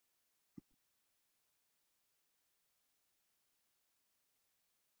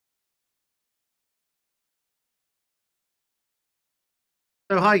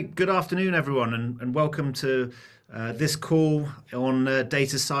So, hi, good afternoon, everyone, and welcome to this call on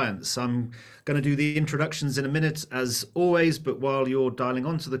data science. I'm going to do the introductions in a minute, as always, but while you're dialing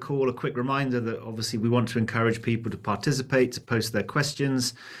onto the call, a quick reminder that obviously we want to encourage people to participate, to post their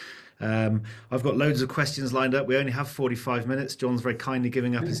questions. I've got loads of questions lined up. We only have 45 minutes. John's very kindly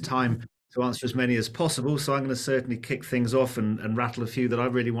giving up his time to answer as many as possible. So I'm going to certainly kick things off and rattle a few that I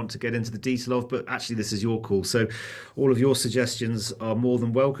really want to get into the detail of. But actually, this is your call. So all of your suggestions are more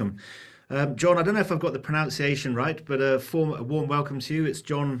than welcome. John, I don't know if I've got the pronunciation right, but a warm welcome to you. It's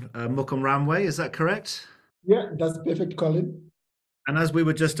John Mukomberanwa. Is that correct? Yeah, that's perfect, Colin. And as we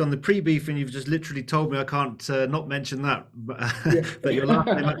were just on the pre-briefing, you've just literally told me I can't not mention that, Yeah. that your last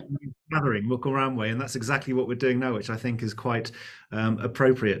name actually means gathering, Mukomberanwa, and that's exactly what we're doing now, which I think is quite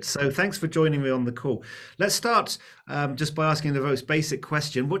appropriate. So thanks for joining me on the call. Let's start just by asking the most basic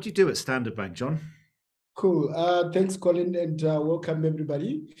question. What do you do at Standard Bank, John? Cool. Thanks, Colin, and welcome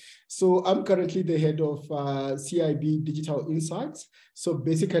everybody. So I'm currently the head of CIB Digital Insights. So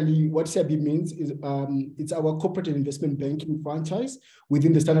basically what CIB means is it's our corporate and investment banking franchise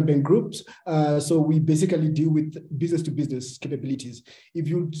within the Standard Bank groups. So we basically deal with business to business capabilities. If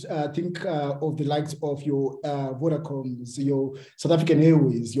you think of the likes of your Vodacoms, your South African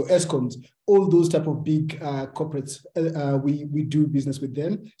Airways, your Escoms, all those type of big corporates, we do business with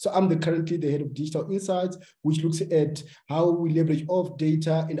them. So I'm currently the head of Digital Insights, which looks at how we leverage off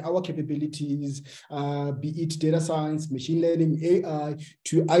data and our capabilities, be it data science, machine learning, AI,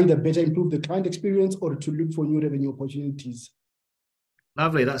 to either better improve the client experience or to look for new revenue opportunities.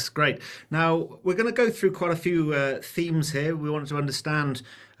 Lovely, that's great. Now, we're going to go through quite a few themes here. We want to understand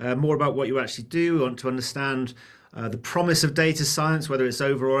more about what you actually do. We want to understand the promise of data science, whether it's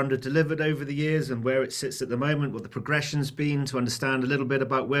over or under delivered over the years and where it sits at the moment, what the progression's been, to understand a little bit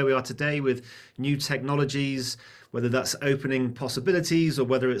about where we are today with new technologies, whether that's opening possibilities or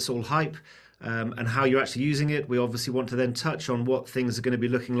whether it's all hype. And how you're actually using it. We obviously want to then touch on what things are going to be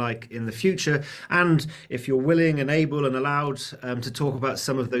looking like in the future. And if you're willing and able and allowed to talk about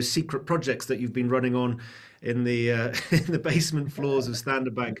some of those secret projects that you've been running on in the in the basement floors of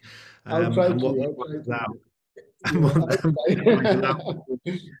Standard Bank, I'll try and what to. might I'll try allow to. and Yeah, what might allow I'll try.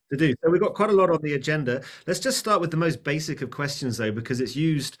 to do. So we've got quite a lot on the agenda. Let's just start with the most basic of questions, though, because it's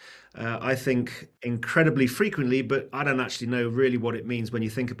used, I think, incredibly frequently, but I don't actually know really what it means when you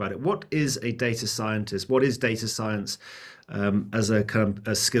think about it. What is a data scientist? What is data science as a kind of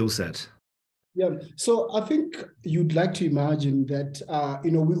a skill set? Yeah, so I think you'd like to imagine that,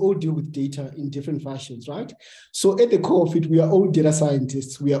 we all deal with data in different fashions, right? So at the core of it, we are all data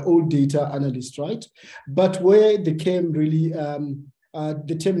scientists, we are all data analysts, right? But where the term really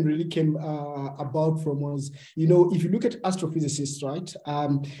came about from was, if you look at astrophysicists, right,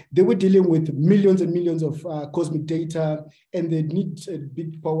 they were dealing with millions and millions of cosmic data, and they need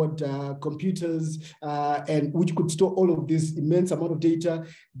big powered computers, and which could store all of this immense amount of data.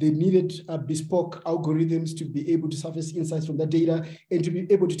 They needed bespoke algorithms to be able to surface insights from that data and to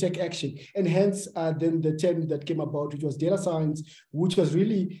be able to take action. And hence, then the term that came about, which was data science, which was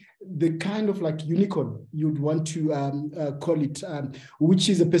really the kind of like unicorn you'd want to call it, which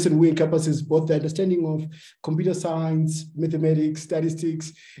is a person who encompasses both the understanding of computer science, mathematics,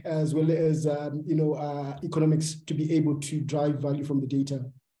 statistics, as well as economics, to be able to drive value from the data.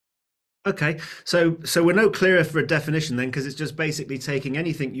 Okay, so we're no clearer for a definition then, because it's just basically taking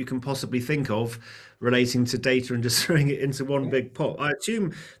anything you can possibly think of relating to data and just throwing it into one big pot. I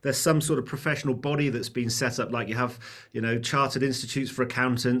assume there's some sort of professional body that's been set up, like you have, chartered institutes for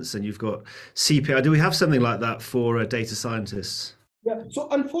accountants, and you've got CPI. Do we have something like that for data scientists? Yeah, so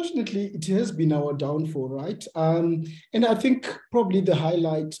unfortunately, it has been our downfall, right? And I think probably the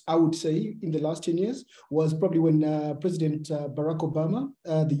highlight, I would say, in the last 10 years was probably when President Barack Obama,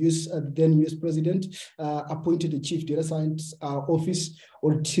 the then US president, appointed a chief data science office,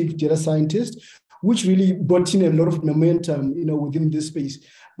 or chief data scientist, which really brought in a lot of momentum, within this space.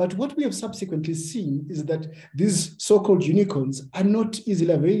 But what we have subsequently seen is that these so-called unicorns are not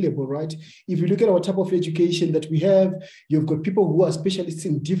easily available, right? If you look at our type of education that we have, you've got people who are specialists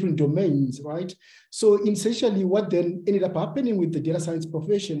in different domains, right? So essentially what then ended up happening with the data science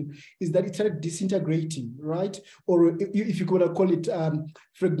profession is that it started disintegrating, right? Or if you could call it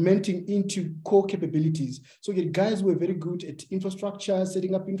fragmenting into core capabilities. So you had guys who were very good at infrastructure,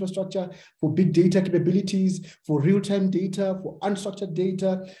 setting up infrastructure for big data capabilities, for real-time data, for unstructured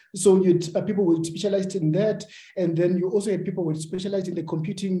data. So you had people who specialized in that. And then you also had people who specialized in the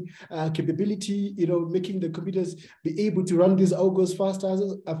computing capability, making the computers be able to run these algos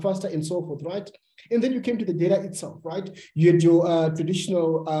faster and so forth, right? And then you came to the data itself, right? You had your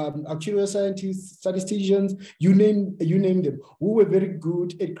traditional actuarial scientists, statisticians, you name them, who were very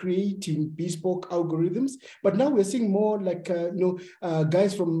good at creating bespoke algorithms. But now we're seeing more like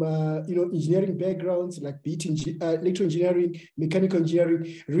guys from engineering backgrounds, like electrical engineering, mechanical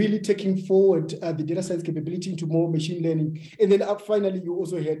engineering, really taking forward the data science capability into more machine learning. And then finally, you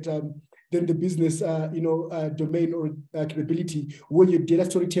also had then the business, domain or capability, where your data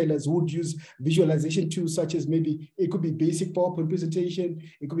storytellers would use visualization tools such as maybe it could be basic PowerPoint presentation,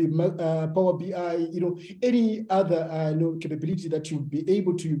 it could be Power BI, any other capability that you'd be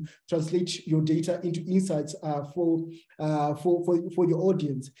able to translate your data into insights for your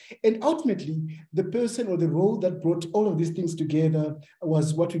audience. And ultimately, the person or the role that brought all of these things together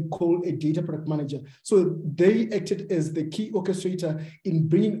was what we call a data product manager. So they acted as the key orchestrator in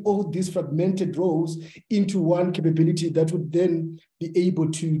bringing all these fragmented roles into one capability that would then be able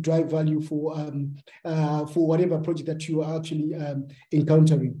to drive value for whatever project that you are actually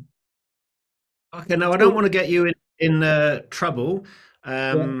encountering. Okay, now I don't want to get you in trouble.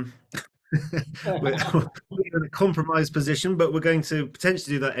 Yeah. We're in a compromised position, but we're going to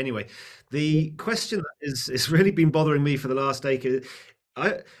potentially do that anyway. The question that is really been bothering me for the last decade.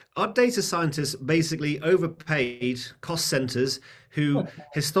 Are data scientists basically overpaid cost centers who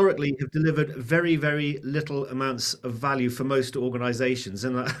historically have delivered very, very little amounts of value for most organizations?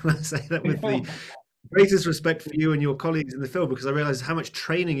 And I say that with the greatest respect for you and your colleagues in the field, because I realize how much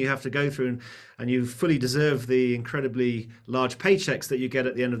training you have to go through, and you fully deserve the incredibly large paychecks that you get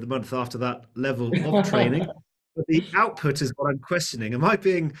at the end of the month after that level of training. But the output is what I'm questioning. Am I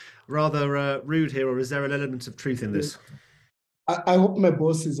being rather rude here, or is there an element of truth in this? I hope my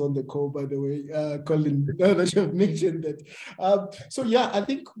boss is on the call, by the way, Colin, now that you have mentioned that. So yeah, I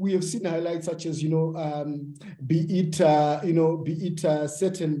think we have seen highlights such as, be it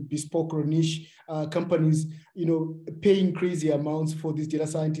certain bespoke or niche companies, paying crazy amounts for these data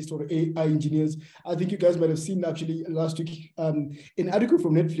scientists or AI engineers. I think you guys might have seen actually last week an article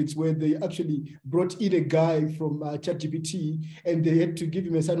from Netflix where they actually brought in a guy from ChatGPT, and they had to give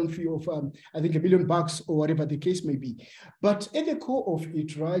him a sign-on fee of, I think, $1 million or whatever the case may be. But at the core of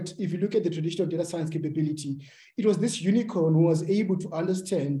it, right, if you look at the traditional data science capability, it was this unicorn who was able to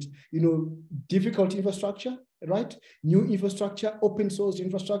understand, difficult infrastructure, right? New infrastructure, open source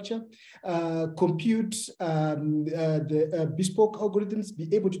infrastructure, compute the bespoke algorithms,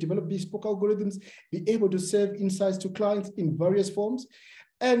 be able to develop bespoke algorithms, be able to serve insights to clients in various forms.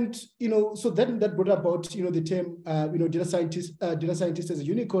 And, so then that brought about, the term, data scientist as a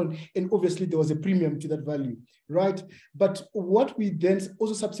unicorn. And obviously there was a premium to that value, right? But what we then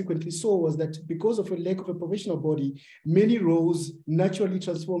also subsequently saw was that because of a lack of a professional body, many roles naturally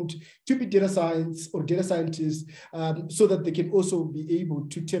transformed to be data science or data scientists, so that they can also be able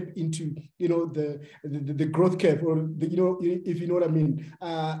to tap into, the growth curve, or if you know what I mean.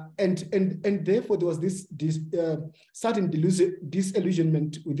 And therefore there was this certain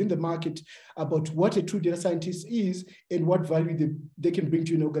disillusionment within the market about what a true data scientist is and what value they can bring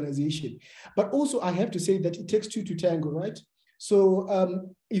to an organization. But also I have to say that it takes two to tango, right? So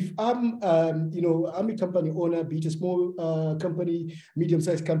if I'm a company owner, be it a small company,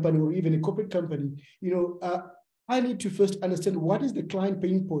 medium-sized company, or even a corporate company, I need to first understand what is the client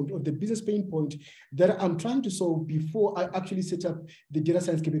pain point or the business pain point that I'm trying to solve before I actually set up the data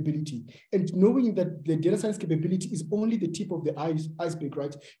science capability. And knowing that the data science capability is only the tip of the iceberg,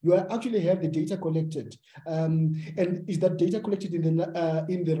 right? You actually have the data collected. And is that data collected in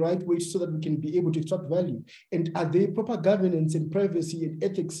the right way so that we can be able to extract value? And are there proper governance and privacy and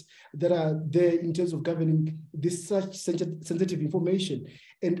ethics that are there in terms of governing this such sensitive information?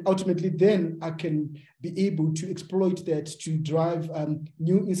 And ultimately, then I can be able to exploit that to drive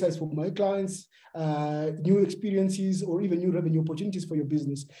new insights for my clients, new experiences, or even new revenue opportunities for your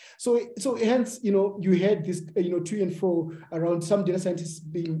business. So hence, you had this, to and fro around some data scientists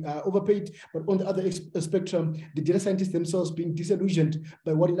being overpaid, but on the other spectrum, the data scientists themselves being disillusioned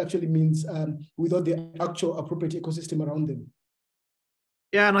by what it actually means without the actual appropriate ecosystem around them.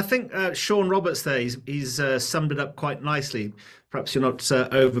 Yeah, and I think Sean Roberts there, he's summed it up quite nicely. Perhaps you're not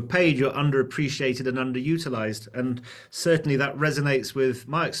overpaid, you're underappreciated and underutilized. And certainly that resonates with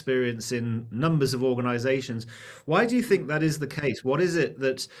my experience in numbers of organizations. Why do you think that is the case? What is it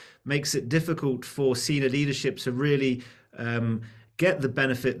that makes it difficult for senior leadership to really get the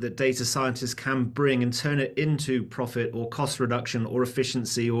benefit that data scientists can bring and turn it into profit or cost reduction or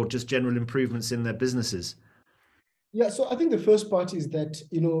efficiency or just general improvements in their businesses? Yeah, so I think the first part is that,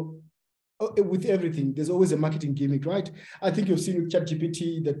 with everything, there's always a marketing gimmick, right? I think you've seen with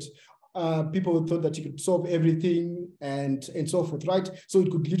ChatGPT that people thought that you could solve everything and so forth, right? So it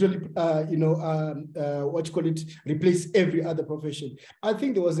could literally, replace every other profession. I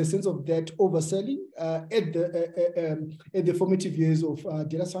think there was a sense of that overselling at the formative years of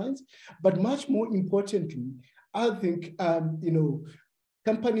data science. But much more importantly, I think,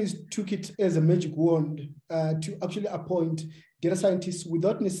 companies took it as a magic wand to actually appoint data scientists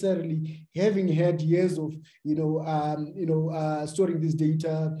without necessarily having had years of, storing this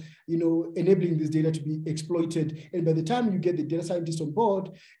data, enabling this data to be exploited. And by the time you get the data scientist on board,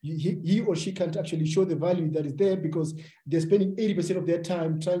 he or she can't actually show the value that is there because they're spending 80% of their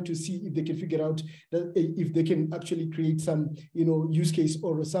time trying to see if they can figure out that if they can actually create some, use case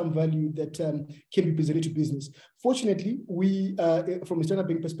or some value that can be presented to business. Fortunately, we, from a standard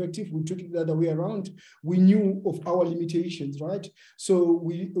bank perspective, we took it the other way around. We knew of our limitations, right? So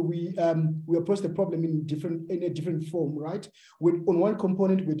we approached the problem in a different form, right? On one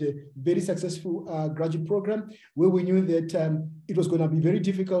component, with a very successful graduate program, where we knew that it was going to be very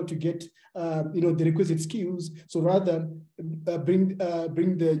difficult to get the requisite skills. So rather bring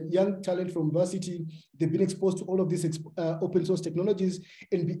the young talent from varsity, they've been exposed to all of these open source technologies,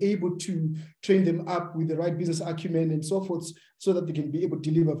 and be able to train them up with the right business acumen and so forth, so that they can be able to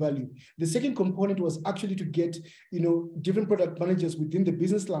deliver value. The second component was actually to get different product managers within the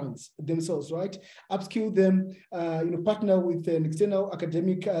business lines themselves, right? Upskill them, partner with an external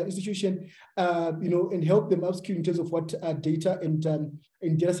academic institution, and help them upskill in terms of what data and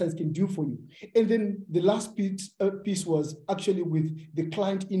data science can do for you. And then the last piece was actually with the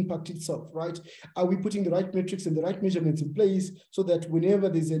client impact itself, right? Are we putting the right metrics and the right measurements in place so that whenever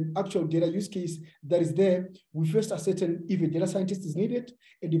there's an actual data use case that is there, we first ascertain if a data scientist is needed,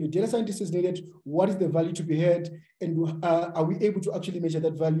 and if a data scientist is needed, what is the value to be had, and are we able to actually measure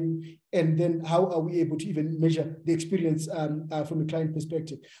that value, and then how are we able to even measure the experience from a client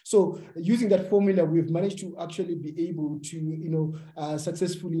perspective. So using that formula, we've managed to actually be able to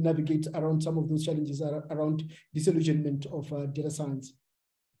successfully navigate around some of those challenges around disillusionment of data science.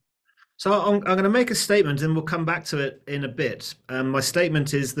 So I'm going to make a statement, and we'll come back to it in a bit. My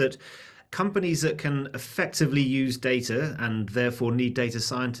statement is that companies that can effectively use data, and therefore need data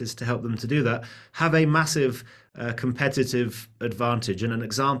scientists to help them to do that, have a massive competitive advantage. And an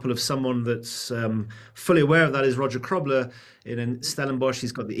example of someone that's fully aware of that is Roger Krobler in Stellenbosch.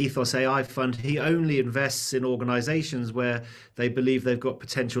 He's got the Ethos AI fund. He only invests in organizations where they believe they've got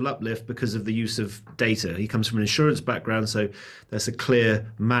potential uplift because of the use of data. He comes from an insurance background, so there's a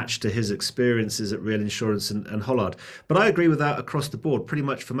clear match to his experiences at Real Insurance and Hollard. But I agree with that across the board, pretty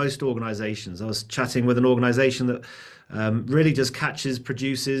much for most organizations. I was chatting with an organization that really just catches,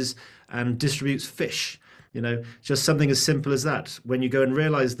 produces, and distributes fish. Just something as simple as that. When you go and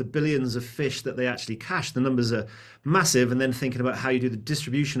realize the billions of fish that they actually catch, the numbers are massive, and then thinking about how you do the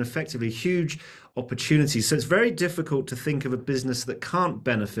distribution effectively, huge opportunities. So it's very difficult to think of a business that can't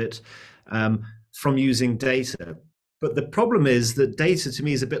benefit from using data. But the problem is that data to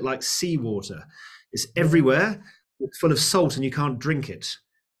me is a bit like seawater. It's everywhere, it's full of salt, and you can't drink it.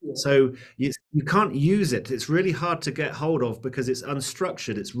 Yeah. So you can't use it. It's really hard to get hold of because it's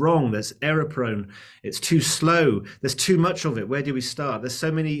unstructured, it's wrong, there's error prone, it's too slow, there's too much of it. Where do we start? There's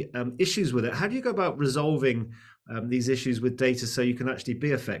so many issues with it. How do you go about resolving these issues with data so you can actually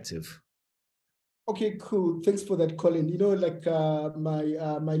be effective? Okay, cool. Thanks for that, Colin.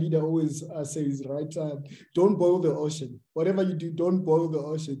 My leader always says, right? Don't boil the ocean. Whatever you do, don't boil the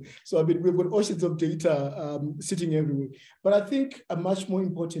ocean. So we've got oceans of data sitting everywhere. But I think much more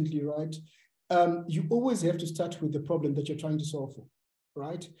importantly, right? You always have to start with the problem that you're trying to solve for,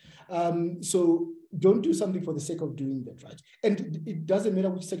 right? So don't do something for the sake of doing that, right? And it doesn't matter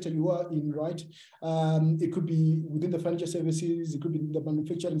which sector you are in, right? It could be within the financial services, it could be in the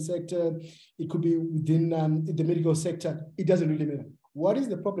manufacturing sector, it could be within the medical sector. It doesn't really matter. What is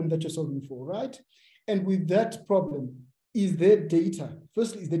the problem that you're solving for, right? And with that problem, is there data?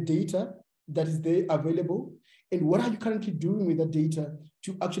 Firstly, is the data that is there available? And what are you currently doing with that data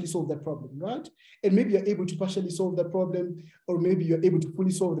to actually solve that problem, right? And maybe you're able to partially solve that problem, or maybe you're able to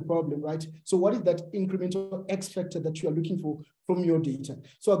fully solve the problem, right? So what is that incremental X factor that you are looking for from your data?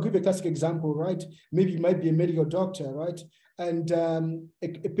 So I'll give a classic example, right? Maybe you might be a medical doctor, right? And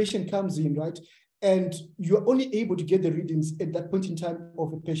a patient comes in, right? And you're only able to get the readings at that point in time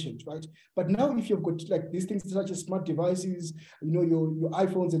of a patient, right? But now if you've got like these things such as smart devices, your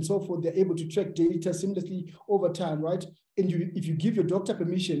iPhones and so forth, they're able to track data seamlessly over time, right? And if you give your doctor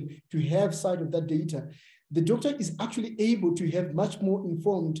permission to have sight of that data, the doctor is actually able to have much more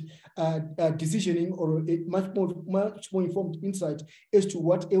informed decisioning, or a much more informed insight as to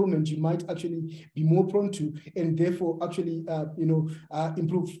what ailment you might actually be more prone to, and therefore actually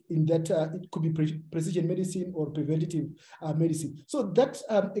improve in that. It could be precision medicine or preventative medicine. So that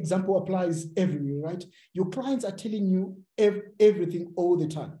example applies everywhere, right? Your clients are telling you everything all the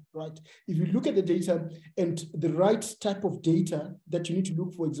time, right? If you look at the data and the right type of data that you need to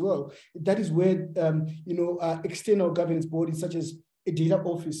look for as well, that is where external governance bodies such as a data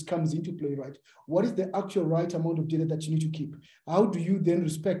office comes into play, right? What is the actual right amount of data that you need to keep? How do you then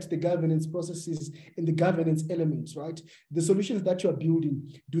respect the governance processes and the governance elements, right? The solutions that you are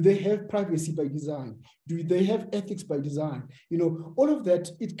building, do they have privacy by design? Do they have ethics by design? All of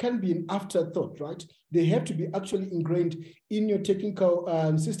that, it can be an afterthought, right? They have to be actually ingrained in your technical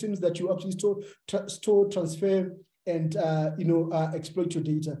systems that you actually store, transfer, and exploit your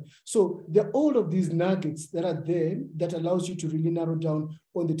data. So there are all of these nuggets that are there that allows you to really narrow down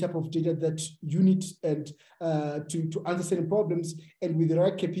on the type of data that you need and to answer certain problems. And with the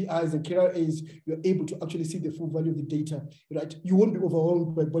right KPIs and KRAs, you're able to actually see the full value of the data, right? You won't be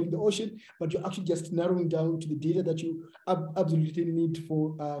overwhelmed by boiling the ocean, but you're actually just narrowing down to the data that you absolutely need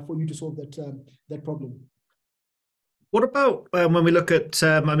for you to solve that problem. What about when we look at,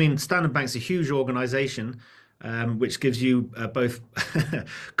 Standard Bank's a huge organization, which gives you both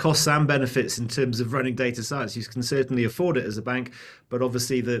costs and benefits in terms of running data science. You can certainly afford it as a bank, but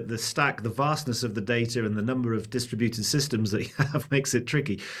obviously the stack, the vastness of the data and the number of distributed systems that you have makes it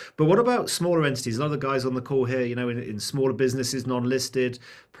tricky. But what about smaller entities? A lot of the guys on the call here, in smaller businesses, non-listed,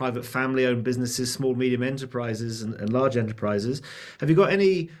 private family-owned businesses, small, medium enterprises and large enterprises. Have you got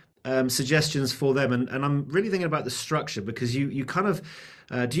any suggestions for them? And I'm really thinking about the structure, because you kind of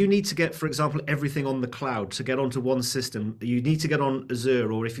do you need to get, for example, everything on the cloud to get onto one system? You need to get on Azure,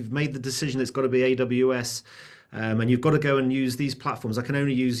 or if you've made the decision it's got to be AWS, and you've got to go and use these platforms. I can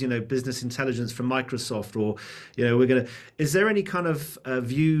only use business intelligence from Microsoft, or is there any kind of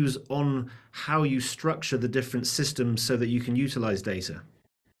views on how you structure the different systems so that you can utilize data?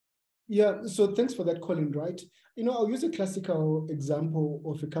 Yeah, so thanks for that, Colin, right? I'll use a classical example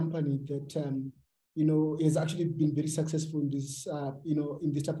of a company that, has actually been very successful in this,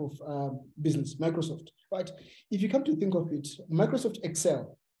 in this type of business, Microsoft, right? If you come to think of it, Microsoft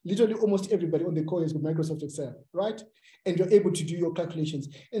Excel, literally almost everybody on the call has got Microsoft Excel, right? And you're able to do your calculations.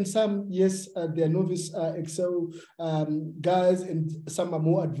 And some, yes, they're novice Excel guys, and some are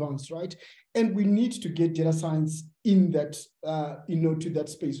more advanced, right? And we need to get data science in that, to that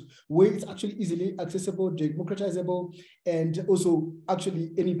space where it's actually easily accessible, democratizable, and also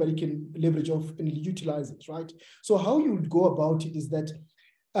actually anybody can leverage off and utilize it, right? So how you would go about it is that,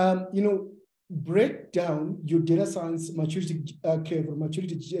 break down your data science maturity curve or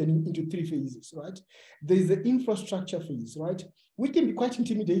maturity journey into 3 phases, right? There's the infrastructure phase, right? Which can be quite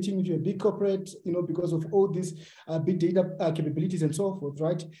intimidating if you're a big corporate, because of all these big data capabilities and so forth,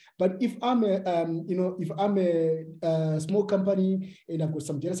 right? But if I'm a small company and I've got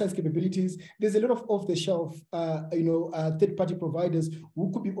some data science capabilities, there's a lot of off-the-shelf, third-party providers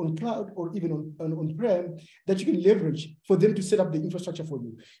who could be on cloud or even on-prem that you can leverage for them to set up the infrastructure for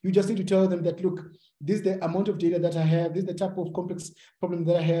you. You just need to tell them that, look, this is the amount of data that I have. This is the type of complex problem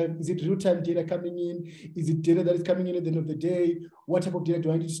that I have. Is it real-time data coming in? Is it data that is coming in at the end of the day? What type of data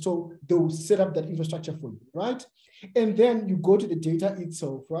do I need to store? They'll set up that infrastructure for you, right? And then you go to the data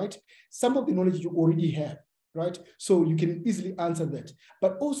itself, right? Some of the knowledge you already have, right? So you can easily answer that.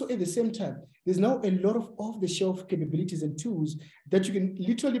 But also at the same time, there's now a lot of off-the-shelf capabilities and tools that you can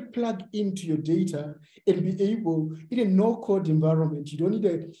literally plug into your data and be able, in a no-code environment, you don't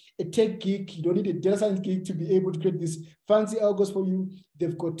need a tech geek, you don't need a data science geek to be able to create these fancy algos for you.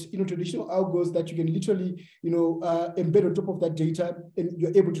 They've got traditional algos that you can literally embed on top of that data, and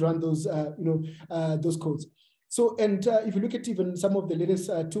you're able to run those codes. So, and if you look at even some of the latest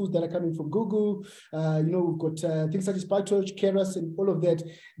tools that are coming from Google, we've got things such as PyTorch, Keras, and all of that.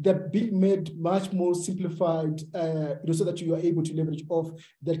 They're being made much more simplified, so that you are able to leverage off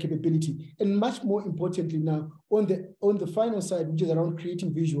that capability. And much more importantly now, on the final side, which is around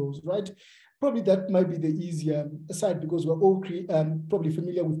creating visuals, right? Probably that might be the easier side, because we're all probably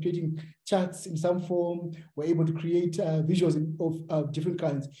familiar with creating charts in some form. We're able to create visuals of different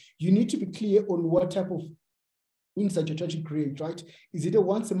kinds. You need to be clear on what type of insight you're trying to create, right? Is it a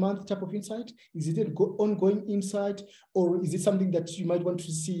once a month type of insight? Is it an ongoing insight? Or is it something that you might want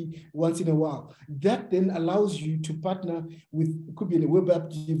to see once in a while? That then allows you to partner with, it could be a web app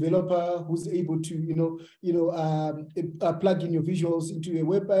developer who's able to, plug in your visuals into a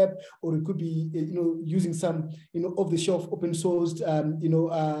web app, or it could be, using some, off-the-shelf open sourced,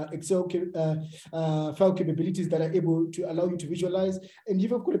 Excel file capabilities that are able to allow you to visualize. And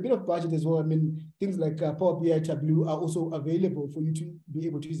you've got a bit of budget as well. I mean, things like Power BI, Tableau are also available for you to be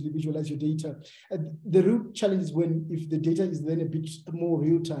able to easily visualize your data. The real challenge is when, if the data is then a bit more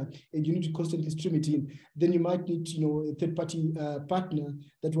real time and you need to constantly stream it in, then you might need, a third-party partner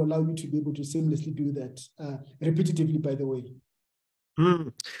that will allow you to be able to seamlessly do that repetitively, by the way.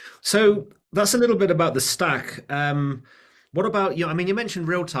 So that's a little bit about the stack. What about you? I mean, you mentioned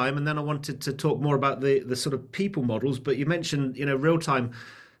real time, and then I wanted to talk more about the sort of people models. But you mentioned, real time.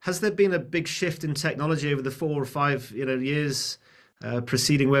 Has there been a big shift in technology over the 4 or 5, years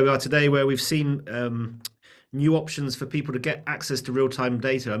preceding where we are today, where we've seen new options for people to get access to real time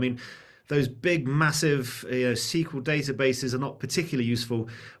data? I mean, those big, massive SQL databases are not particularly useful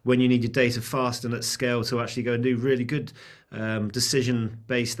when you need your data fast and at scale to actually go and do really good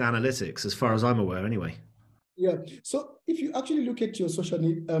decision-based analytics, as far as I'm aware, anyway. Yeah. So if you actually look at your social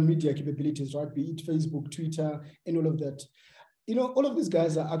media capabilities, right, be it Facebook, Twitter, and all of that, all of these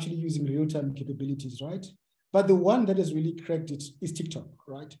guys are actually using real-time capabilities, right? But the one that has really cracked it is TikTok,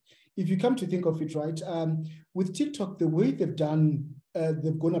 right? If you come to think of it, right, with TikTok, the way they've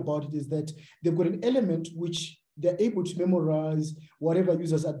gone about it is that they've got an element which they're able to memorize whatever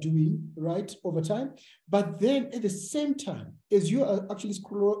users are doing, right, over time. But then at the same time, as you are actually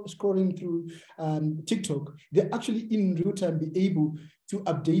scrolling through TikTok, they're actually in real time be able to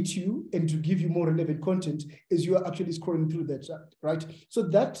update you and to give you more relevant content as you are actually scrolling through that, right? So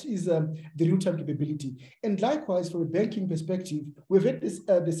that is the real-time capability. And likewise, from a banking perspective, we've had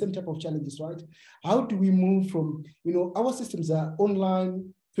the same type of challenges, right? How do we move from, our systems are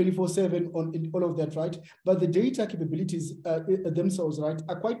online, 24/7 on all of that, right? But the data capabilities themselves, right,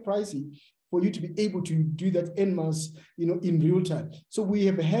 are quite pricey for you to be able to do that en masse, in real time. So we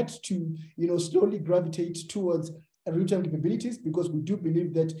have had to, slowly gravitate towards real-time capabilities, because we do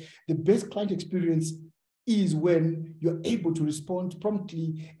believe that the best client experience is when you're able to respond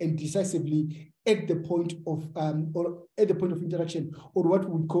promptly and decisively at the point of interaction, or what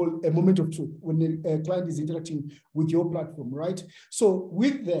we would call a moment of truth, when a client is interacting with your platform, right? So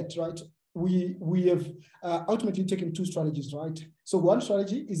with that, right, we have ultimately taken 2 strategies, right? So one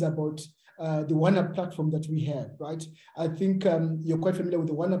strategy is about the OneUp platform that we have, right? I think you're quite familiar with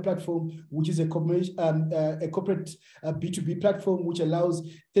the OneUp platform, which is a corporate B2B platform, which allows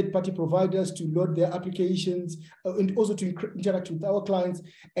third-party providers to load their applications and also to interact with our clients,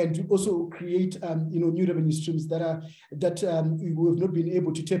 and to also create new revenue streams that we have not been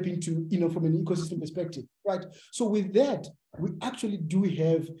able to tap into, from an ecosystem perspective, right? So with that, we actually do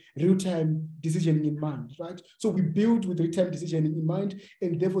have real-time decisioning in mind, right? So we build with real-time decisioning in mind,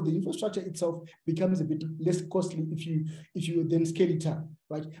 and therefore the infrastructure itself becomes a bit less costly if you then scale it up,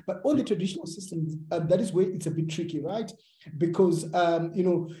 right? But on the traditional systems, that is where it's a bit tricky, right? Because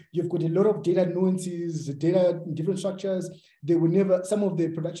you've got a lot of data nuances, data in different structures. Some of the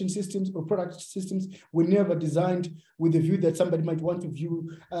production systems or product systems were never designed with the view that somebody might want to view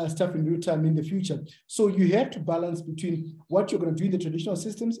stuff in real time in the future. So you have to balance between what you're going to do in the traditional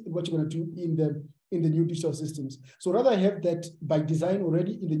systems and what you're going to do in the new digital systems. So rather have that by design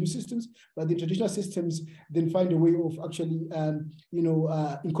already in the new systems, but the traditional systems then find a way of actually,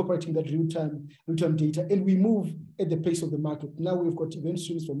 incorporating that real-time data. And we move at the pace of the market. Now we've got event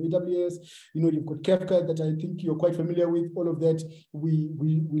streams from AWS, you've got Kafka that I think you're quite familiar with. All of that, we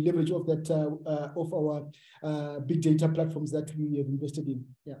leverage off that, of our big data platforms that we have invested in.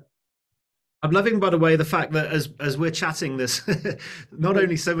 Yeah. I'm loving, by the way, the fact that as we're chatting this, not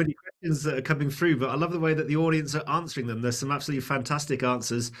only so many questions that are coming through, but I love the way that the audience are answering them. There's some absolutely fantastic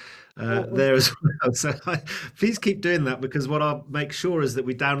answers there as well. So please keep doing that, because what I'll make sure is that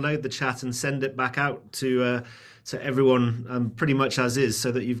we download the chat and send it back out to everyone pretty much as is,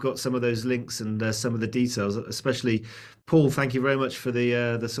 so that you've got some of those links and some of the details. Especially Paul, thank you very much for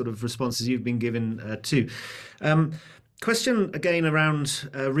the sort of responses you've been given too. Question again around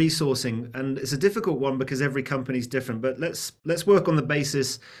resourcing, and it's a difficult one because every company is different, but let's work on the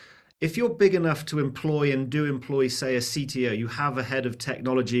basis. If you're big enough to employ, say, a CTO, you have a head of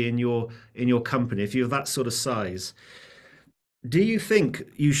technology in your company, if you're that sort of size, do you think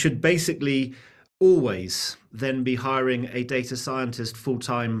you should basically always then be hiring a data scientist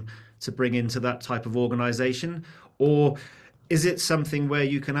full-time to bring into that type of organization? Or is it something where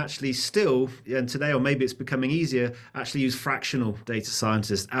you can actually still, and today, or maybe it's becoming easier, actually use fractional data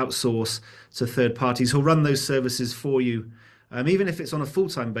scientists, outsource to third parties who'll run those services for you, even if it's on a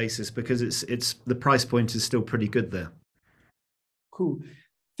full-time basis, because it's the price point is still pretty good there. Cool.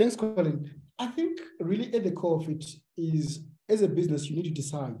 Thanks, Colin. I think really at the core of it is, as a business, you need to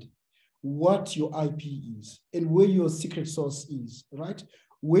decide what your IP is and where your secret sauce is, right?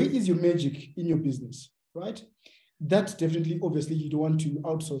 Where is your magic in your business, right? That definitely, obviously, you don't want to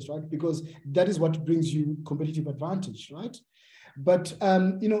outsource, right? Because that is what brings you competitive advantage, right? But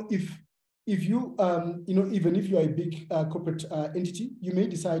if you even if you are a big corporate entity, you may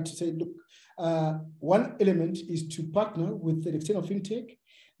decide to say, look, one element is to partner with an external fintech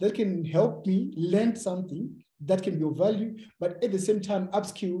that can help me lend something that can be of value, but at the same time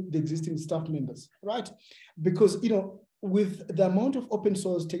upskill the existing staff members, right? Because with the amount of open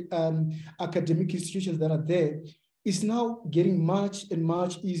source academic institutions that are there, it's now getting much and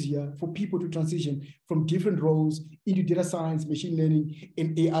much easier for people to transition from different roles into data science, machine learning,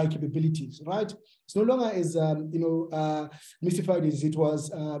 and AI capabilities, right? It's no longer as mystified as it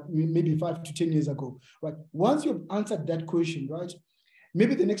was maybe 5 to 10 years ago, right? Once you've answered that question, right,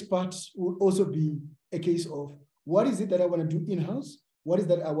 maybe the next part will also be a case of what is it that I want to do in-house? What is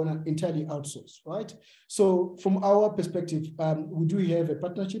that I want to entirely outsource, right? So from our perspective, we do have a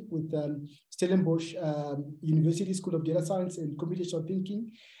partnership with Stellenbosch University School of Data Science and Computational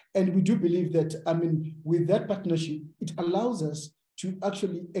Thinking. And we do believe that, with that partnership, it allows us to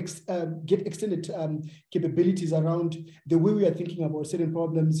actually get extended capabilities around the way we are thinking about certain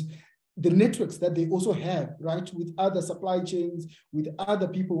problems, the networks that they also have, right, with other supply chains, with other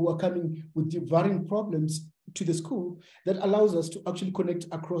people who are coming with varying problems to the school, that allows us to actually connect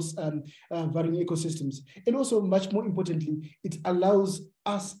across varying ecosystems. And also, much more importantly, it allows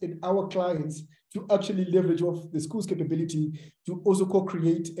us and our clients to actually leverage off the school's capability to also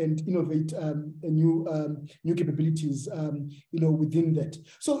co-create and innovate new capabilities, within that.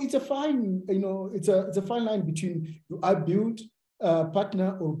 So it's a fine, it's a fine line between I build,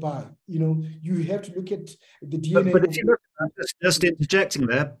 partner, or buy. You have to look at the DNA. But if you look at that, just interjecting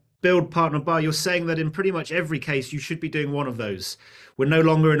there, build, partner, buy, you're saying that in pretty much every case, you should be doing one of those. We're no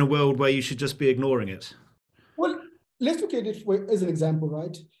longer in a world where you should just be ignoring it. Well, let's look at it as an example,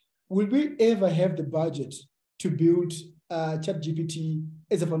 right? Will we ever have the budget to build ChatGPT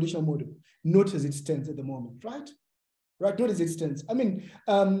as a foundational model? Not as it stands at the moment, right? Right, not as it stands. I mean,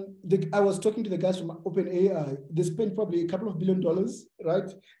 I was talking to the guys from OpenAI. They spent probably a couple of $1 billion,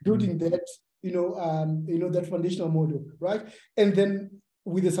 right, building that, that foundational model, right? And then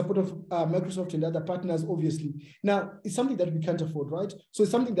with the support of Microsoft and other partners, obviously. Now, it's something that we can't afford, right? So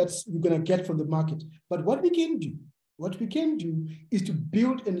it's something that we're going to get from the market. But what we can do is to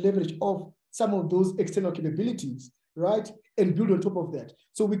build and leverage off some of those external capabilities, right? And build on top of that.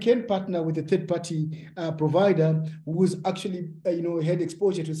 So we can partner with a third-party provider who's actually, had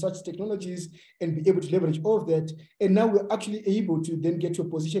exposure to such technologies and be able to leverage all of that. And now we're actually able to then get to a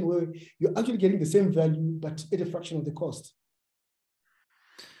position where you're actually getting the same value, but at a fraction of the cost.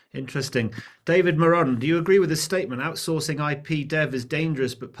 Interesting. David Moron, do you agree with this statement? Outsourcing IP dev is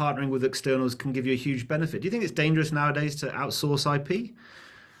dangerous, but partnering with externals can give you a huge benefit. Do you think it's dangerous nowadays to outsource IP?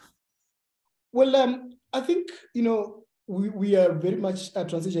 Well, I think, we are very much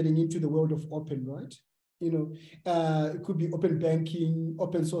transitioning into the world of open, right? It could be open banking,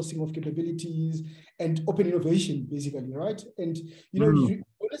 open sourcing of capabilities, and open innovation, basically, right? And, you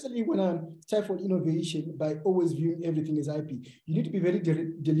honestly want to stifle innovation by always viewing everything as IP. You need to be very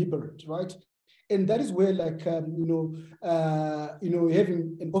deliberate, right? And that is where, like, having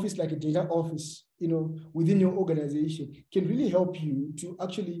an office like a data office, within your organization can really help you to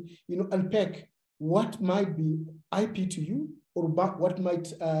actually, unpack what might be IP to you, or what might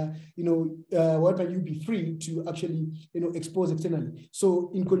you be free to actually expose externally.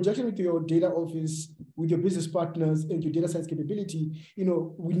 So in conjunction with your data office, with your business partners and your data science capability,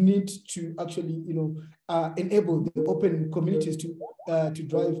 we need to actually enable the open communities to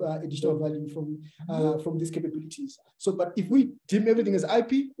drive additional value from these capabilities. So, but if we deem everything as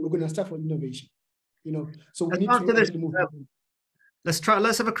IP, we're going to start for innovation. So we need to actually move on.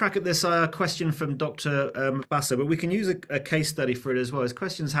 Let's have a crack at this question from Dr. Basso, but we can use a case study for it as well. His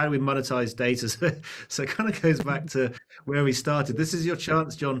question is, how do we monetize data? So it kind of goes back to where we started. This is your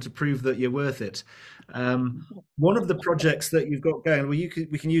chance, John, to prove that you're worth it. One of the projects that you've got going, we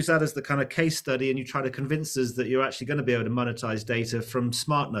can use that as the kind of case study, and you try to convince us that you're actually going to be able to monetize data from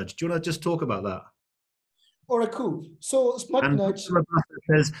Smart Nudge. Do you want to just talk about that? All right, cool. So Smart Nudge.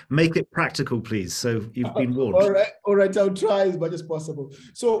 says, make it practical, please. So you've been warned. All right, I'll try as much as possible.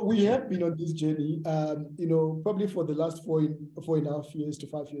 So we have been on this journey, probably for the last 4.5 years to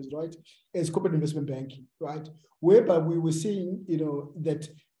 5 years, right? As corporate investment banking, right? Whereby we were seeing, that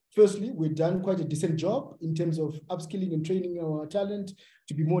firstly, we've done quite a decent job in terms of upskilling and training our talent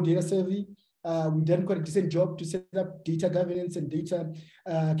to be more data savvy. We've done quite a decent job to set up data governance and data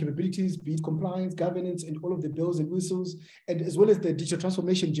capabilities, be it compliance, governance, and all of the bells and whistles, and as well as the digital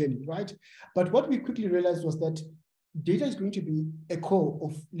transformation journey, right? But what we quickly realized was that data is going to be a core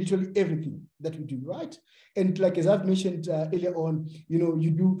of literally everything that we do, right? And like, as I've mentioned earlier on,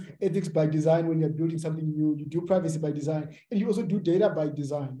 you do ethics by design when you're building something new, you do privacy by design, and you also do data by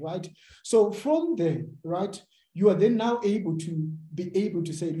design, right? So from there, right, you are then now able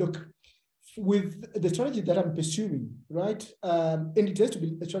to say, look, with the strategy that I'm pursuing, right? And it has to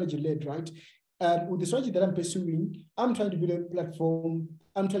be a strategy led, right? With the strategy that I'm pursuing, I'm trying to build a platform.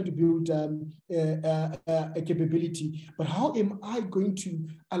 I'm trying to build a capability. But how am I going to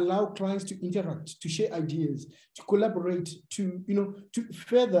allow clients to interact, to share ideas, to collaborate, to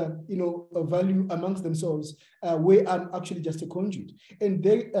further value amongst themselves, where I'm actually just a conduit? And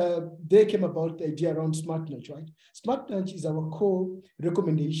they came about the idea around Smart Nudge, right? Smart Nudge is our core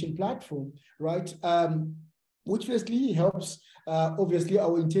recommendation platform, right? Which firstly helps obviously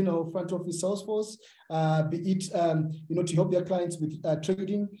our internal front office sales force, be it to help their clients with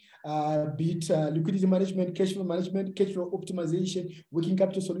trading, be it liquidity management, cash flow management, cash flow optimization, working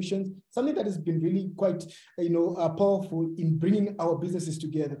capital solutions, something that has been really quite powerful in bringing our businesses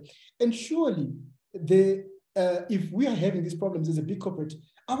together. And surely if we are having these problems as a big corporate,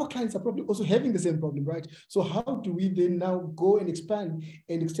 our clients are probably also having the same problem, right? So how do we then now go and expand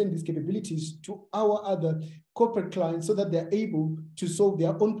and extend these capabilities to our other corporate clients so that they're able to solve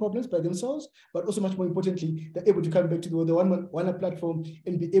their own problems by themselves, but also much more importantly, they're able to come back to the one platform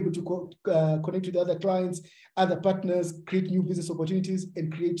and be able to connect with other clients, other partners, create new business opportunities,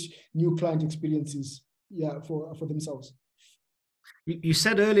 and create new client experiences, for themselves. You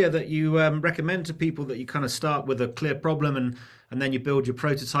said earlier that you recommend to people that you kind of start with a clear problem and then you build your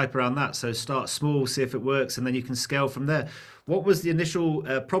prototype around that. So start small, see if it works, and then you can scale from there. What was the initial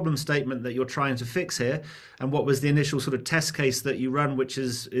problem statement that you're trying to fix here? And what was the initial sort of test case that you run, which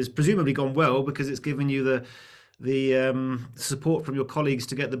is presumably gone well because it's given you the support from your colleagues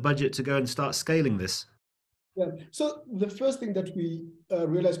to get the budget to go and start scaling this? Yeah. So the first thing that we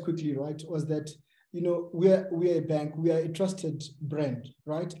realized quickly, right, was that we're a bank, we are a trusted brand,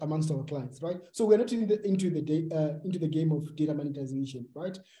 right, amongst our clients, right? So we're not into the game of data monetization,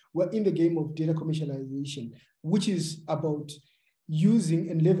 right? We're in the game of data commercialization, which is about using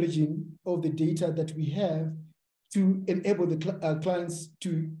and leveraging of the data that we have to enable the clients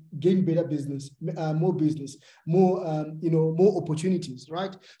to gain better business, more opportunities,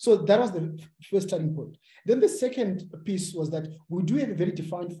 right? So that was the first starting point. Then the second piece was that we do have a very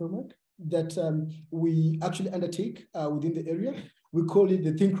defined framework that we actually undertake within the area. We call it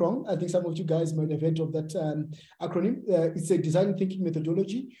the Think Wrong. I think some of you guys might have heard of that acronym. It's a design thinking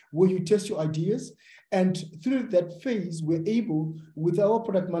methodology where you test your ideas. And through that phase, we're able, with our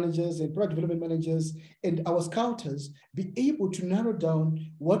product managers and product development managers and our scouters, be able to narrow down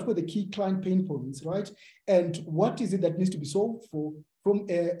what were the key client pain points, right? And what is it that needs to be solved from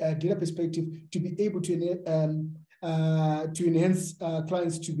a data perspective to be able to enhance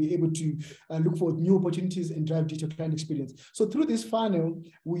clients to be able to look for new opportunities and drive digital client experience. So through this funnel,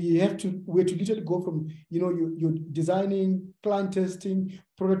 we have to literally go from you're designing, client testing,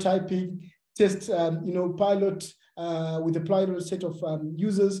 prototyping, test pilot with a pilot set of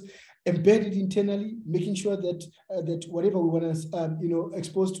users, embed it internally, making sure that whatever we want to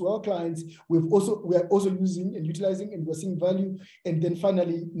expose to our clients, we are also using and utilizing, and we're seeing value. And then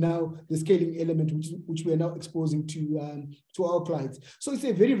finally, now the scaling element, which we are now exposing to our clients. So it's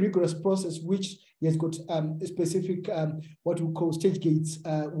a very rigorous process, which has got a specific what we call stage gates,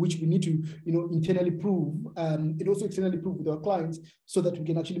 which we need to internally prove and also externally prove with our clients, so that we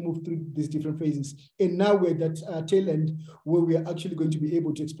can actually move through these different phases. And now we're at that tail end where we are actually going to be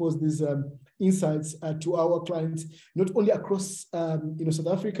able to expose these insights to our clients, not only across South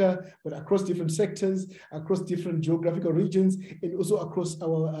Africa, but across different sectors, across different geographical regions, and also across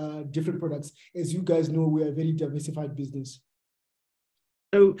our different products. As you guys know, we are a very diversified business.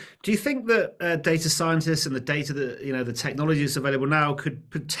 So, do you think that data scientists and the data that the technology that's available now could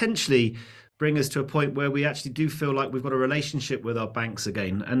potentially bring us to a point where we actually do feel like we've got a relationship with our banks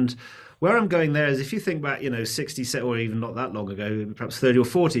again? And where I'm going there is, if you think back, 60, or even not that long ago, perhaps 30 or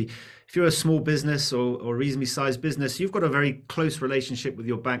 40, if you're a small business or reasonably sized business, you've got a very close relationship with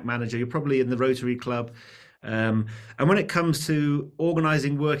your bank manager. You're probably in the Rotary Club. Um, and when it comes to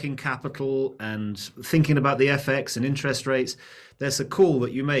organizing working capital and thinking about the FX and interest rates, there's a call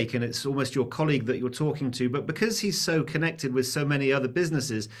that you make, and it's almost your colleague that you're talking to. But because he's so connected with so many other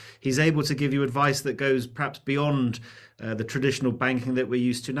businesses, he's able to give you advice that goes perhaps beyond the traditional banking that we're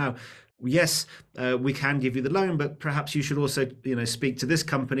used to now. Yes, we can give you the loan, but perhaps you should also, speak to this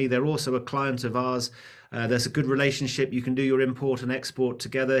company. They're also a client of ours. There's a good relationship. You can do your import and export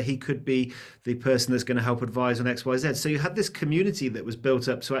together. He could be the person that's going to help advise on X, Y, Z. So you had this community that was built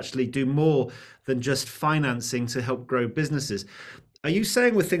up to actually do more than just financing to help grow businesses. Are you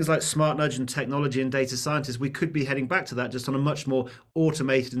saying with things like smart nudge and technology and data scientists, we could be heading back to that just on a much more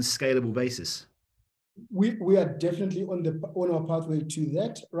automated and scalable basis? We are definitely on our pathway to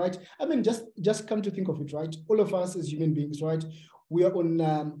that, right? I mean, just come to think of it, right? All of us as human beings, right? We are on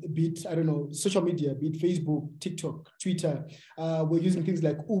I don't know, social media, be it Facebook, TikTok, Twitter. We're using things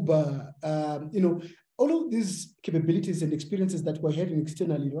like Uber. All of these capabilities and experiences that we're having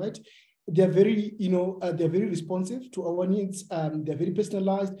externally, right? They're very, they're very responsive to our needs. They're very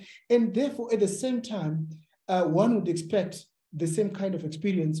personalized, and therefore, at the same time, one would expect the same kind of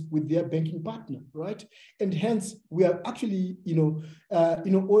experience with their banking partner, right? And hence, we are actually,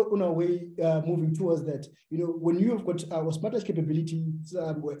 on our way moving towards that. When you have got our smartest capabilities,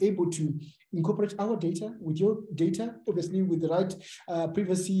 we're able to incorporate our data with your data, obviously with the right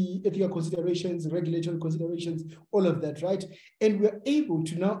privacy, ethical considerations, regulatory considerations, all of that, right? And we're able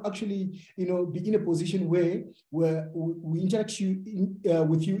to now actually, be in a position where we interact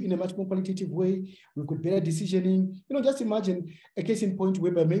with you in a much more qualitative way. We've got better decisioning. Just imagine a case in point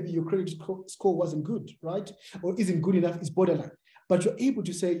whereby maybe your credit score wasn't good, right? Or isn't good enough, it's borderline. But you're able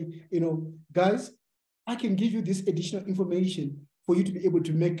to say, guys, I can give you this additional information for you to be able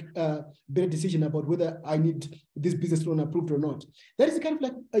to make a better decision about whether I need this business loan approved or not. That is the kind of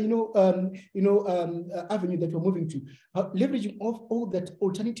like, avenue that we're moving to, leveraging all that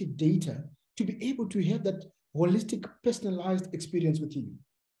alternative data to be able to have that holistic, personalized experience with you.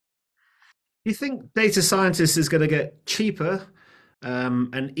 You think data scientists is going to get cheaper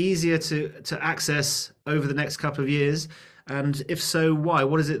and easier to access over the next couple of years? And if so, why?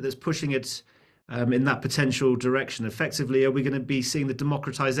 What is it that's pushing it in that potential direction? Effectively, are we going to be seeing the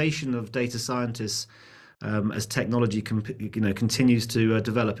democratization of data scientists as technology continues to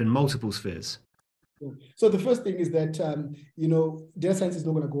develop in multiple spheres? So the first thing is that data science is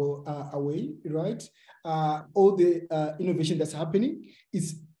not going to go away, right? All the innovation that's happening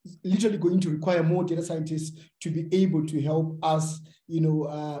is literally going to require more data scientists to be able to help us,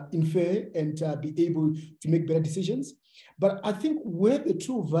 infer and be able to make better decisions. But I think where the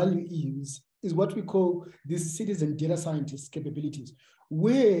true value is what we call these citizen data scientist capabilities,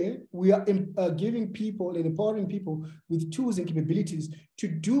 where we are giving people and empowering people with tools and capabilities to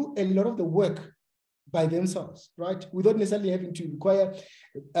do a lot of the work by themselves, right? Without necessarily having to require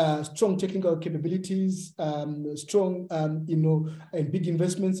strong technical capabilities, strong, and big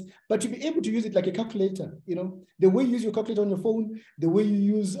investments, but to be able to use it like a calculator, the way you use your calculator on your phone, the way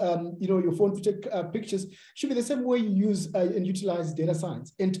you use, your phone to take pictures should be the same way you use and utilize data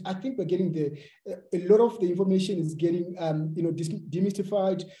science. And I think we're getting there. A lot of the information is getting,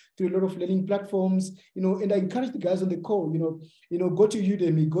 demystified through a lot of learning platforms, and I encourage the guys on the call, go to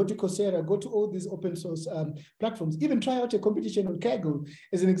Udemy, go to Coursera, go to all these open source platforms, even try out a competition on Kaggle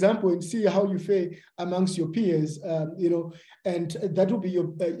as an example and see how you fare amongst your peers, and that will be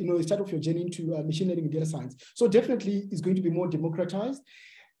your, start of your journey into machine learning and data science. So definitely it's going to be more democratized.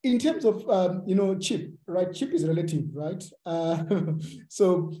 In terms of, cheap, right? Cheap is relative, right?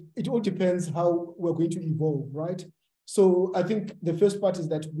 So it all depends how we're going to evolve, right? So I think the first part is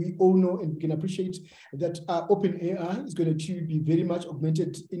that we all know and we can appreciate that open AI is going to be very much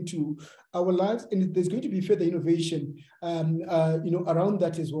augmented into our lives, and there's going to be further innovation, around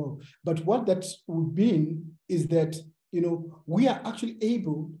that as well. But what that would mean is that, we are actually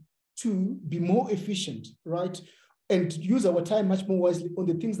able to be more efficient, right? And use our time much more wisely on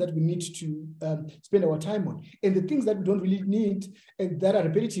the things that we need to spend our time on. And the things that we don't really need and that are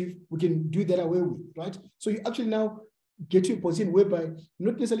repetitive, we can do that away with, right? So you actually now get to a position whereby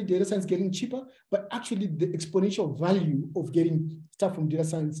not necessarily data science getting cheaper, but actually the exponential value of getting stuff from data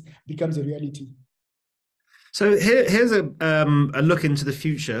science becomes a reality. So here's a look into the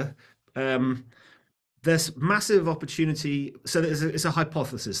future. There's massive opportunity. So it's a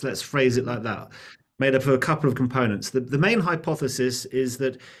hypothesis. Let's phrase it like that, made up of a couple of components. The main hypothesis is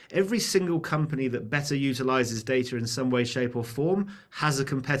that every single company that better utilizes data in some way, shape, or form has a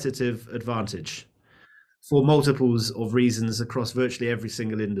competitive advantage for multiples of reasons across virtually every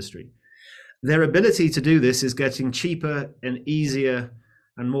single industry. Their ability to do this is getting cheaper and easier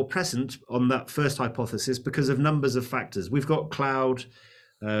and more present on that first hypothesis because of numbers of factors. We've got cloud,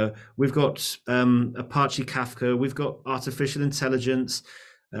 we've got Apache Kafka, we've got artificial intelligence.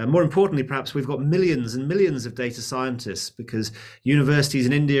 More importantly, perhaps, we've got millions and millions of data scientists because universities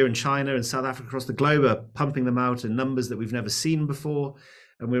in India and China and South Africa across the globe are pumping them out in numbers that we've never seen before.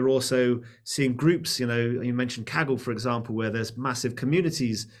 And we're also seeing groups, you mentioned Kaggle, for example, where there's massive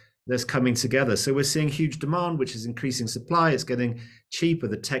communities that's coming together. So we're seeing huge demand, which is increasing supply. It's getting cheaper.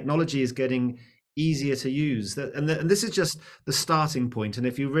 The technology is getting easier to use. And this is just the starting point. And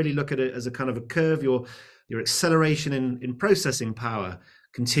if you really look at it as a kind of a curve, your acceleration in processing power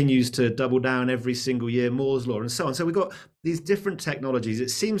continues to double down every single year, Moore's law, and so on. So we've got these different technologies. It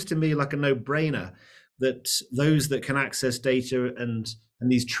seems to me like a no-brainer that those that can access data and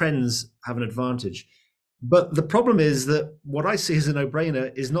these trends have an advantage. But the problem is that what I see as a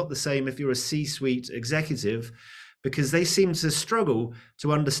no-brainer is not the same if you're a C-suite executive, because they seem to struggle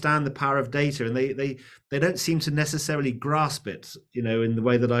to understand the power of data, and they don't seem to necessarily grasp it, in the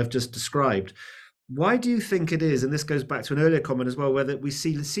way that I've just described. Why do you think it is, and this goes back to an earlier comment as well, where that we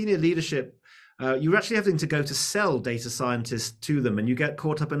see senior leadership, you're actually having to go to sell data scientists to them, and you get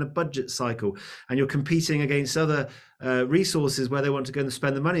caught up in a budget cycle, and you're competing against other resources where they want to go and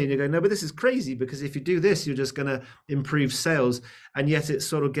spend the money, and you go, no, but this is crazy, because if you do this, you're just going to improve sales, and yet it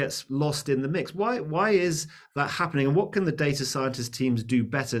sort of gets lost in the mix. Why is that happening, and what can the data scientist teams do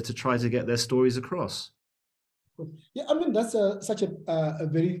better to try to get their stories across? Yeah, I mean, that's such a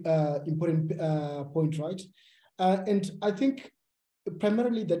very important point, right? And I think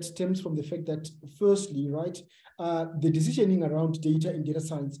primarily that stems from the fact that, firstly, right, the decisioning around data and data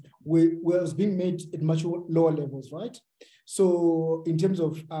science was being made at much lower levels, right? So in terms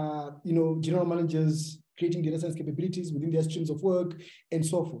of, general managers creating data science capabilities within their streams of work and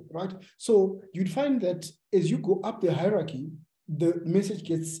so forth, right? So you'd find that as you go up the hierarchy, the message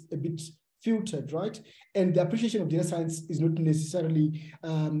gets a bit filtered, right? And the appreciation of data science is not necessarily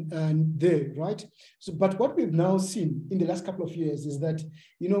there, right? So, but what we've now seen in the last couple of years is that,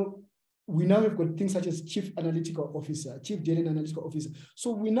 we now have got things such as chief analytical officer, chief data and analytical officer.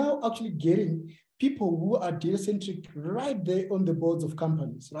 So we're now actually getting people who are data-centric right there on the boards of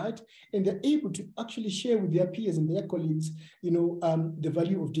companies, right? And they're able to actually share with their peers and their colleagues, the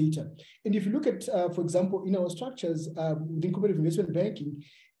value of data. And if you look at, for example, in our structures within corporate investment banking,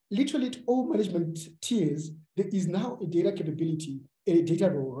 literally at all management tiers, there is now a data capability, a data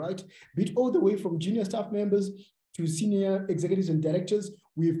role, right? Be it all the way from junior staff members to senior executives and directors,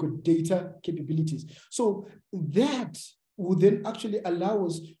 we've got data capabilities. So that will then actually allow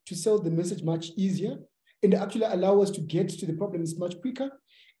us to sell the message much easier and actually allow us to get to the problems much quicker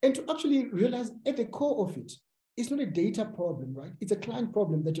and to actually realize at the core of it, it's not a data problem, right? It's a client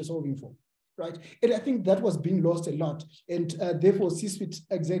problem that you're solving for. Right. And I think that was being lost a lot. And therefore, C-suite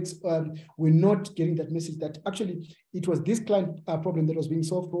execs were not getting that message that actually it was this client problem that was being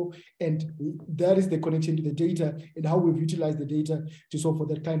solved for. And that is the connection to the data and how we've utilized the data to solve for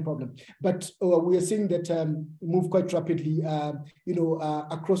that client problem. But we are seeing that move quite rapidly,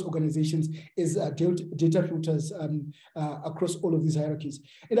 across organizations as data filters across all of these hierarchies.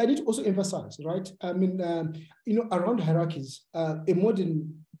 And I need to also emphasize, right? I mean, around hierarchies, a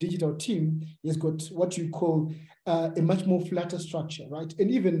modern digital team has got what you call a much more flatter structure, right?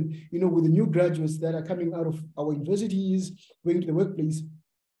 And even, with the new graduates that are coming out of our universities, going to the workplace,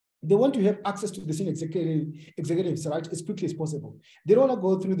 they want to have access to the senior executives, right, as quickly as possible. They don't want to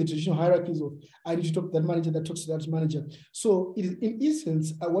go through the traditional hierarchies of, I need to talk to that manager that talks to that manager. So it is, in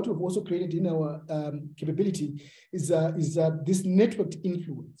essence, what we've also created in our capability is this networked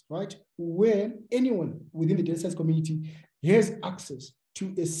influence, right, where anyone within the data science community has access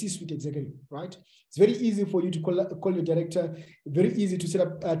to a C-suite executive, right? It's very easy for you to call your director, very easy to set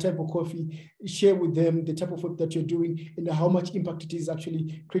up a type of coffee, share with them the type of work that you're doing and how much impact it is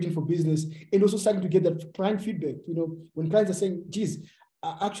actually creating for business. And also starting to get that client feedback, when clients are saying, geez,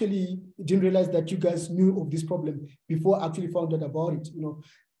 I actually didn't realize that you guys knew of this problem before I actually found out about it.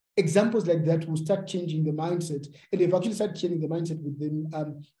 Examples like that will start changing the mindset, and they've actually started changing the mindset within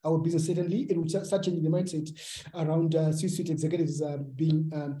our business. Certainly, it will start changing the mindset around C-suite executives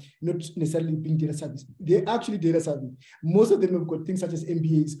being not necessarily being data savvy. They're actually data savvy. Most of them have got things such as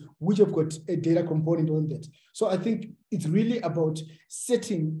MBAs, which have got a data component on that. So I think it's really about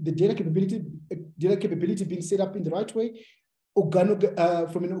setting the data capability being set up in the right way,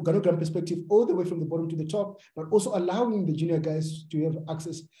 from an organogram perspective, all the way from the bottom to the top, but also allowing the junior guys to have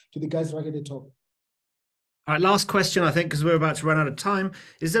access to the guys right at the top. All right, last question, I think, because we're about to run out of time.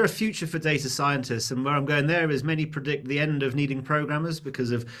 Is there a future for data scientists? And where I'm going there is many predict the end of needing programmers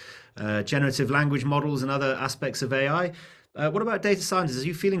because of generative language models and other aspects of AI. What about data scientists? Are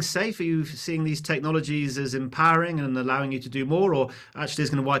you feeling safe? Are you seeing these technologies as empowering and allowing you to do more, or actually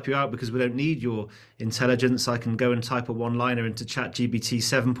it's going to wipe you out because we don't need your intelligence? I can go and type a one-liner into ChatGPT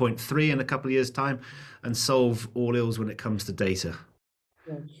 7.3 in a couple of years' time and solve all ills when it comes to data.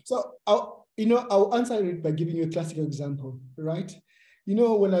 Yeah. So I'll answer it by giving you a classic example, right?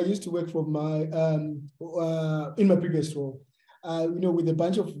 When I used to work for my in my previous role, with a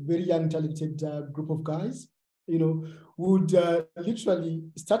bunch of very young, talented group of guys, would literally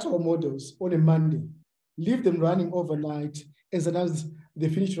start our models on a Monday, leave them running overnight, and sometimes they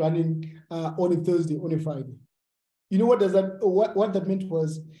finish running on a Thursday, on a Friday. What that meant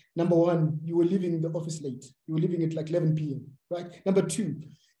was, number one, you were leaving the office late. You were leaving at like 11 p.m., right? Number two,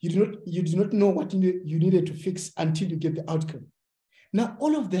 you do not know what you needed to fix until you get the outcome. Now,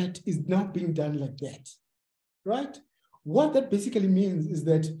 all of that is now being done like that, right? What that basically means is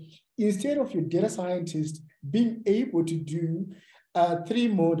that instead of your data scientist being able to do 3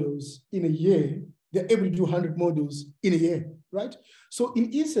 models in a year, they're able to do 100 models in a year, right? So in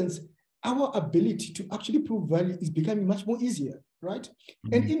essence, our ability to actually prove value is becoming much more easier, right?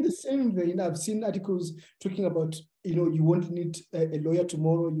 Mm-hmm. And in the same vein, I've seen articles talking about, you won't need a lawyer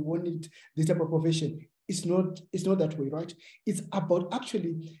tomorrow, you won't need this type of profession. It's not that way, right? It's about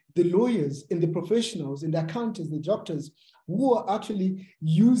actually the lawyers and the professionals and the accountants, the doctors who are actually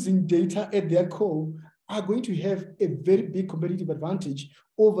using data at their core are going to have a very big competitive advantage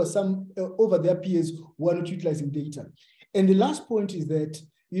over their peers who are not utilizing data. And the last point is that,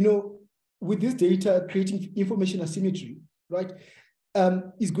 with this data creating information asymmetry, right,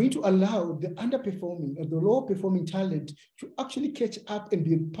 is going to allow the underperforming or the lower performing talent to actually catch up and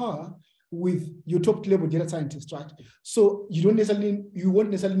be on par with your top level data scientist, right? So you won't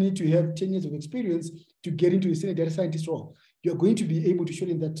necessarily need to have 10 years of experience to get into a senior data scientist role. You're going to be able to show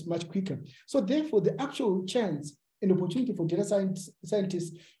them that much quicker. So therefore, the actual chance and opportunity for data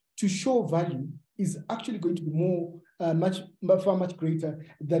scientists to show value is actually going to be far much greater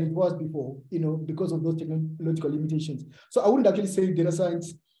than it was before, because of those technological limitations. So I wouldn't actually say data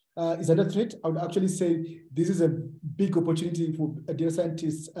science is under threat. I would actually say this is a big opportunity for data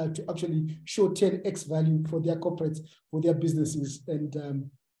scientists to actually show 10x value for their corporates, for their businesses, and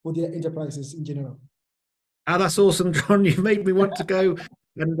for their enterprises in general. Oh, that's awesome, John. You've made me want to go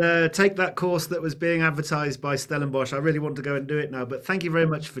and take that course that was being advertised by Stellenbosch. I really want to go and do it now. But thank you very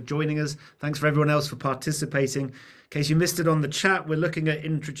much for joining us. Thanks for everyone else for participating. In case you missed it on the chat, we're looking at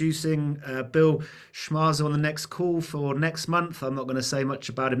introducing Bill Schmarzer on the next call for next month. I'm not going to say much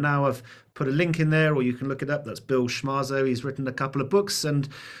about him now. I've put a link in there, or you can look it up. That's Bill Schmarzer. He's written a couple of books, and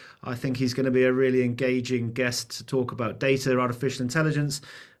I think he's going to be a really engaging guest to talk about data, artificial intelligence,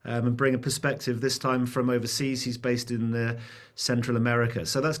 and bring a perspective this time from overseas. He's based in Central America.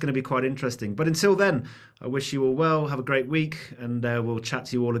 So that's going to be quite interesting. But until then, I wish you all well. Have a great week, and we'll chat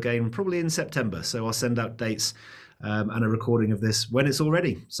to you all again probably in September. So I'll send out dates and a recording of this when it's all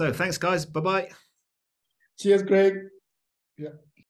ready. So thanks, guys. Bye-bye. Cheers, Greg. Yeah.